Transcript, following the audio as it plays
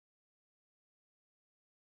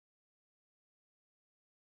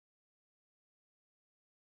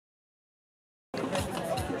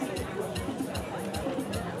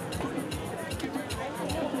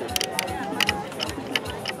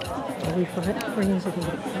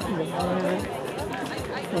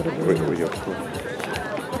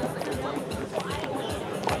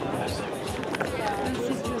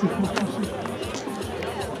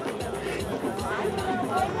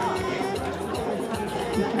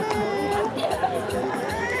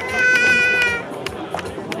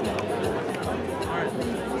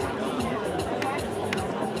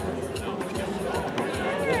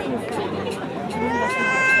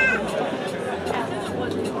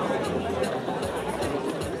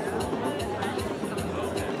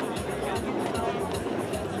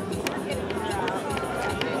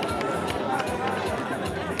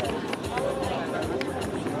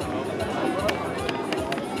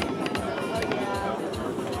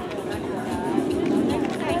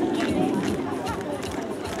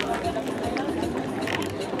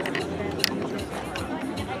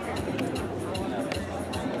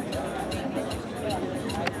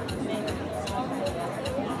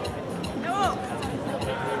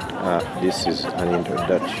This is an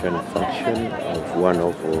introduction function of one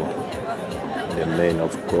of the men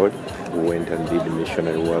of God who went and did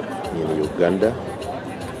missionary work in Uganda.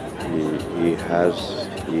 He has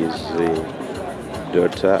his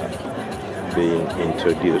daughter being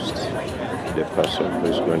introduced, the person who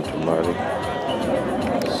is going to marry.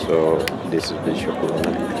 So this is Bishop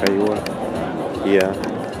LEONARD KAYIWA here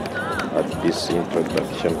at this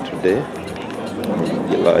introduction today,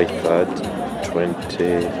 July 3rd,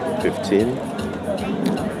 2015.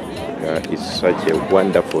 It's such a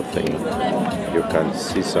wonderful thing. You can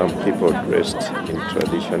see some people dressed in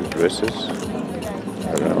traditional dresses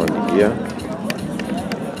around here.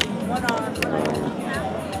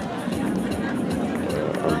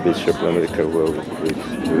 I'm Bishop LEONARD KAYIWA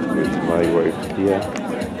with my wife here.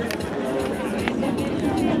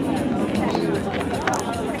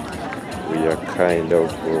 We are kind of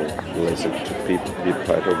blessed to be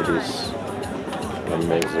part of this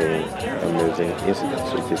amazing incident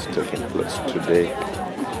which is taking place today.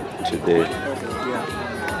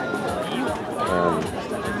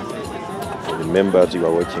 Remember, as you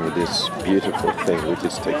are watching this beautiful thing which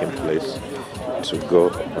is taking place, to go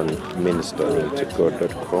on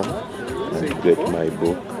ministeringtogod.com and get my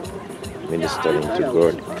book, Ministering to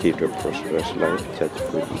God, Key to a Prosperous Life, Church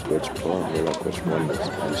Food is God's Power, Miracles, Wonders,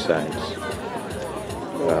 and Signs.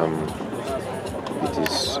 It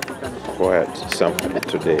is quite something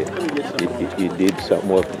today. He did some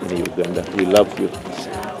work in Uganda. We love you.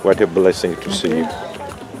 What a blessing to see you.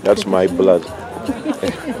 That's my blood.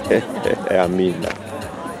 I mean,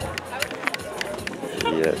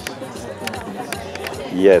 yes.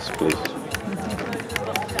 Yes, please.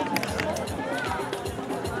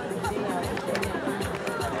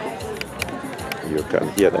 You can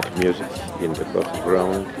hear that music in the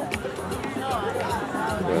background.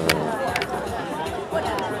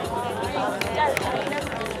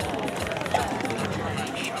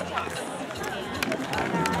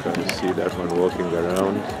 You can see that one walking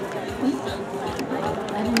around.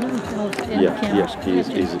 Yes, he's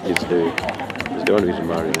the one who is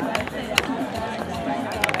marrying.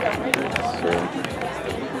 So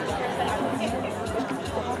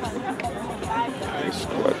it's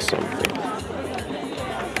quite something.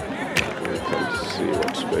 You can see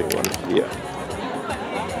what's going on here.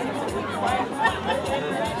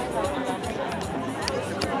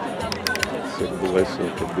 It's a blessing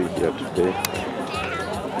to be here today.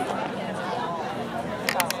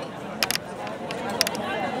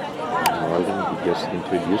 Just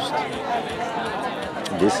introduced.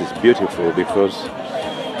 This is beautiful because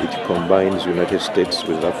it combines United States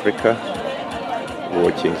with Africa.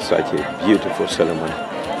 Watching such a beautiful ceremony.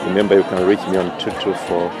 Remember, you can reach me on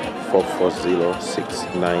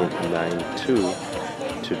 224-440-6992.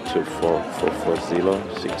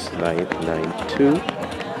 224-440-6992.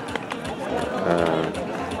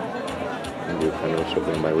 And you can also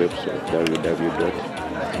go to my website,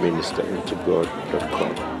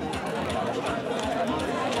 www.ministeringtogod.com.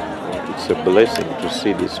 It's a blessing to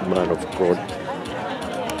see this man of God,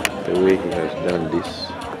 the way he has done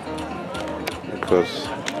this, because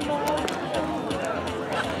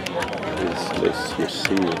you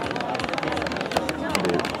see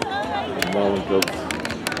the amount of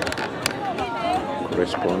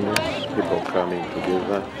correspondence, people coming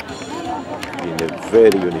together in a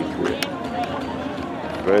very unique way,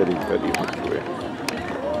 very unique way.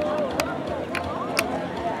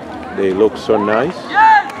 They look so nice.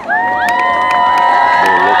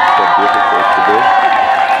 Beautiful today.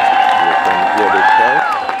 You can hear the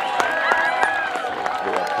shouts.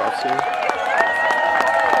 They are passing.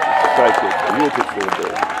 It's such a beautiful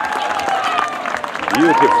day.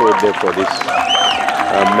 Beautiful day for this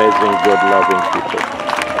amazing God-loving people.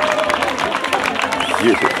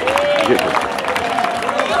 Beautiful, beautiful.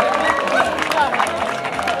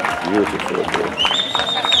 Beautiful girl.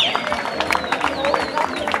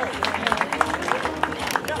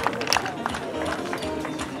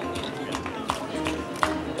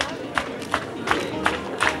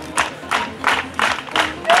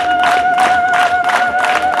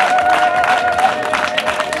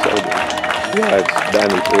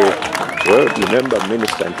 Done it all. Well, remember,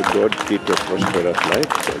 minister unto God, keep a prosperous life,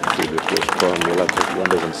 to the prosper miracles,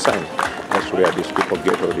 wonders, and signs. That's where these people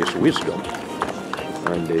get all this wisdom,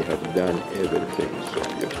 and they have done everything so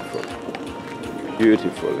beautiful,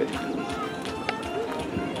 beautifully.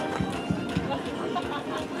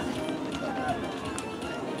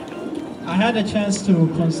 I had a chance to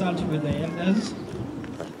consult with the elders.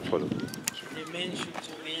 Follow me. They mentioned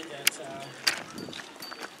to me that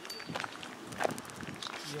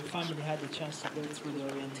your family had a chance to go through the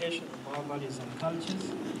orientation of our values and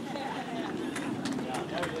cultures.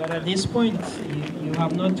 But at this point, you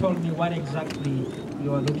have not told me what exactly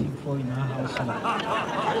you are looking for in our household.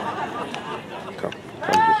 Come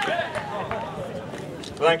this way.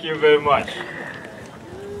 Thank you very much.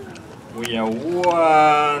 We are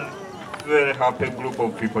one very happy group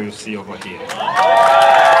of people you see over here.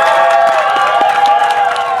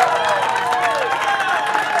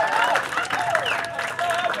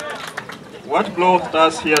 What brought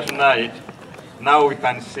us here tonight, now we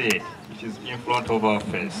can see it. It is in front of our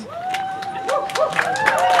face.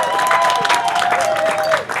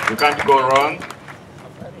 You can't go wrong.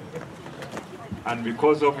 And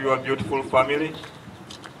because of your beautiful family,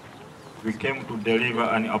 we came to deliver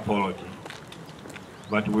an apology.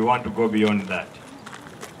 But we want to go beyond that.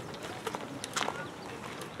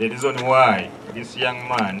 The reason why this young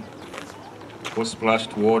man who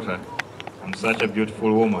splashed water on such a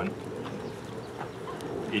beautiful woman,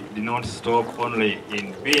 it did not stop only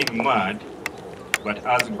in being mad, but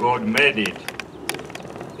as God made it,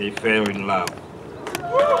 they fell in love.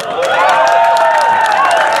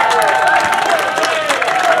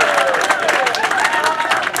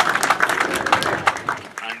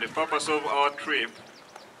 And the purpose of our trip,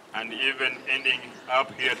 and even ending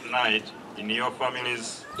up here tonight in your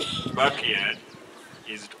family's backyard,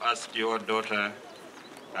 is to ask your daughter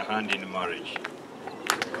a hand in marriage.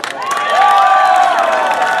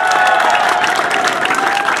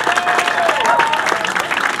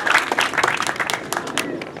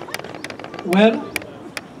 Well,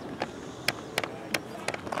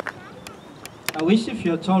 I wish if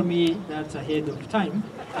you had told me that ahead of time.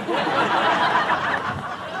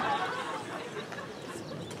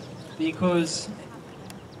 Because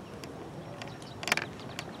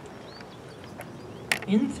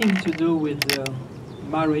anything to do with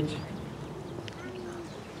marriage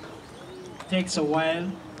takes a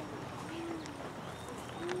while,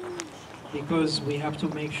 because we have to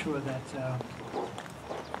make sure that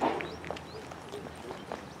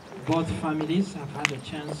both families have had a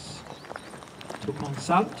chance to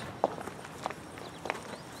consult,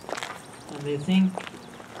 and they think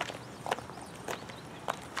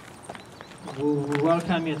we will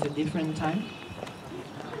welcome you at a different time,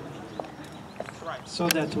 so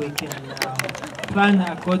that we can plan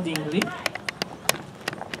accordingly.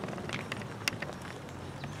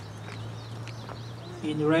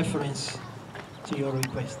 In reference to your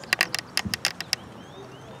request.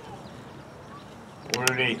 We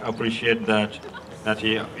really appreciate that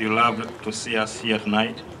you love to see us here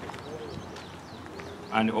tonight.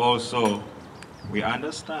 And also, we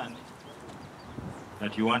understand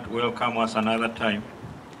that you want to welcome us another time.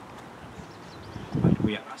 But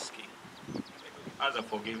we are asking, as a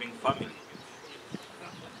forgiving family,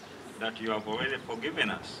 that you have already forgiven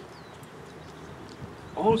us.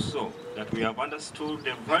 Also, that we have understood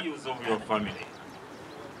the values of your family,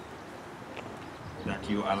 that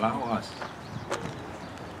you allow us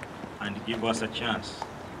and give us a chance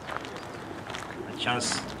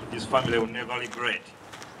this family will never regret,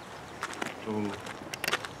 to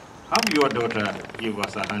have your daughter give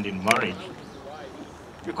us a hand in marriage,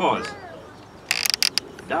 because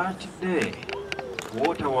that day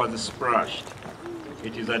water was splashed.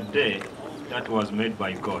 It is a day that was made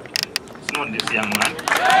by God. It's not this young man.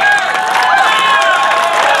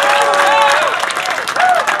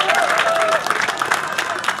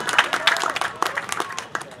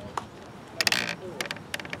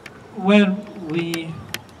 Well, we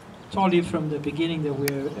told you from the beginning that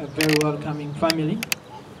we're a very welcoming family.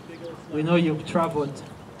 We know you've traveled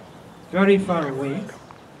very far away,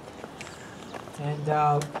 and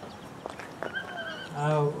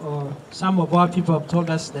some of our people have told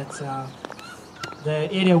us that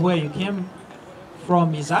the area where you came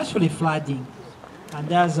from is actually flooding.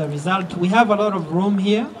 And as a result, we have a lot of room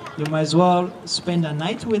here. You might as well spend a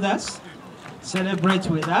night with us, celebrate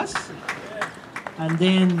with us, and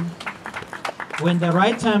then when the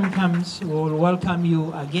right time comes, we'll welcome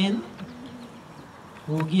you again.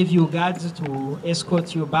 We'll give you guards to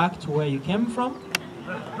escort you back to where you came from.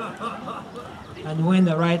 And when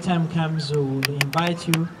the right time comes, we'll invite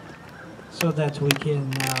you so that we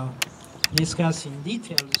can discuss in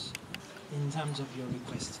details in terms of your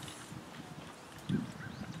request.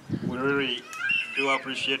 We really do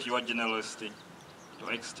appreciate your generosity to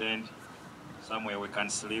extend somewhere we can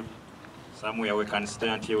sleep, somewhere we can stay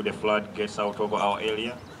until the flood gets out of our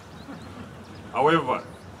area. However,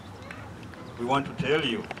 we want to tell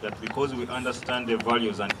you that because we understand the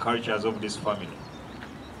values and cultures of this family,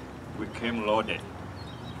 we came loaded.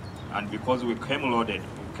 And because we came loaded,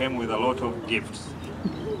 we came with a lot of gifts.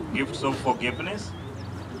 Gifts of forgiveness,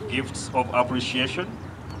 gifts of appreciation,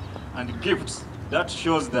 and gifts that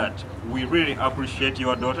shows that we really appreciate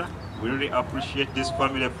your daughter. We really appreciate this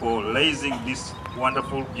family for raising this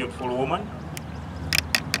wonderful, beautiful woman.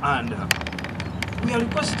 And we are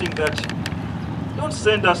requesting that don't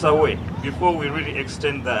send us away before we really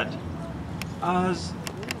extend that, as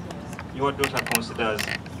your daughter considers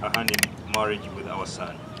a hand in marriage with our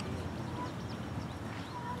son.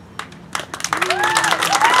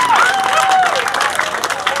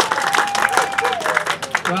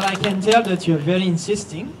 Well, I can tell that you're very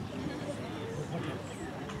insisting.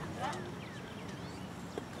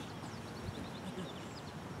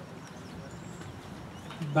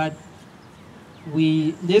 But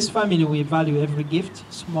this family, we value every gift,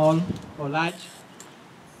 small or large,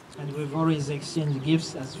 and we've always exchanged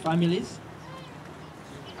gifts as families.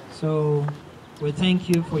 So we thank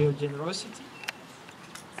you for your generosity.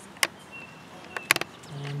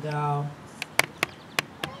 And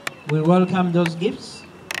we welcome those gifts.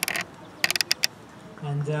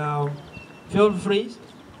 And feel free,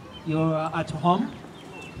 you're at home,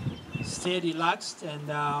 stay relaxed, and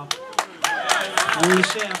we'll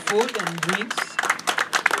share food and drinks.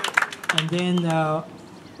 And then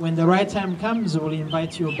when the right time comes, we'll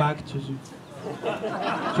invite you back to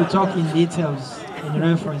talk in details in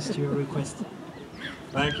reference to your request.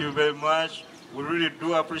 Thank you very much. We really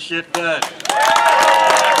do appreciate that.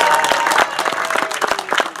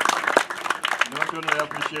 Not only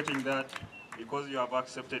appreciating that, because you have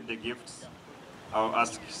accepted the gifts, I'll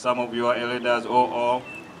ask some of your elders to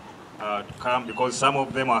come, because some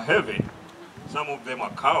of them are heavy. Some of them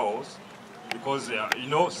are cows, because you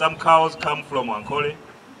know, some cows come from Ankole,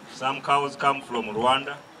 some cows come from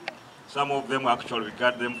Rwanda, some of them actually we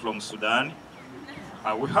got them from Sudan.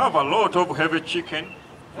 We have a lot of heavy chicken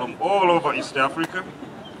from all over East Africa.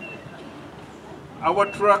 Our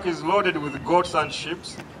truck is loaded with goats and sheep.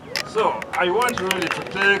 So I want really to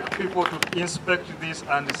take people to inspect this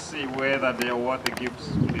and see whether they are worth the gifts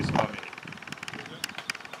to this family.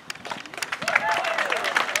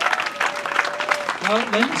 Well,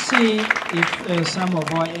 let me see if some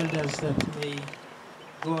of our elders that may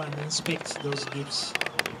go and inspect those gifts.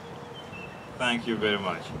 Thank you very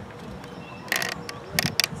much.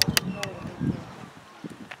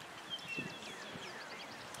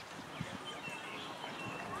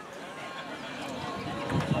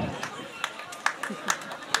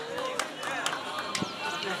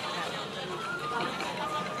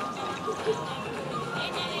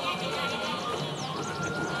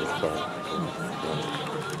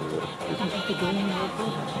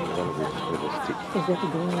 Is that the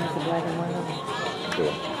green with the black and white on it?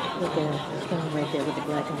 Sure. Look at the stone right there with the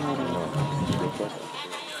black and white on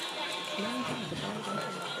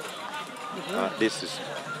it. This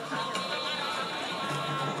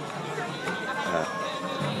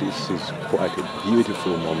is quite a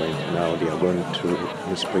beautiful moment. Now they are going to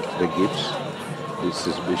inspect the gifts. This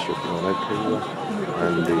is Bishop KAYIWA,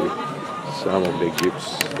 and some of the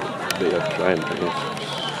gifts they are trying to inspect.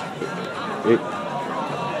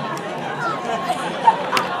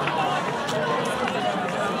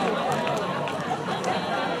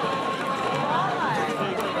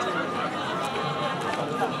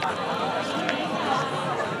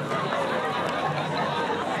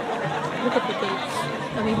 Look at the gates.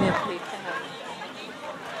 I mean, they're pretty.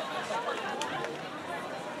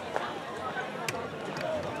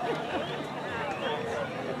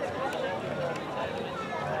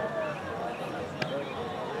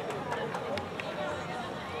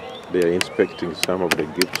 They are inspecting some of the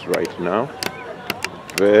gifts right now.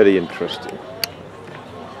 Very interesting.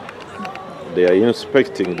 They are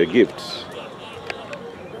inspecting the gifts.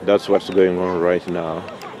 That's what's going on right now.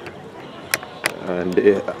 And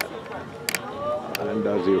And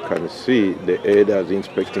as you can see, the elders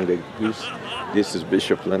inspecting the goose. This is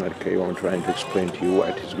Bishop LEONARD KAYIWA. I'm trying to explain to you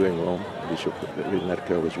what is going on. Bishop LEONARD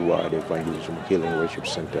KAYIWA, the Evangelism Healing Worship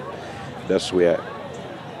Center. That's where,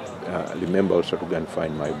 remember also to go and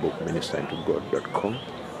find my book, ministeringtogod.com.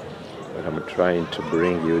 But I'm trying to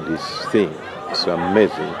bring you this thing. It's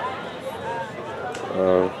amazing.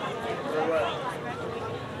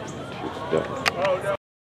 She's done.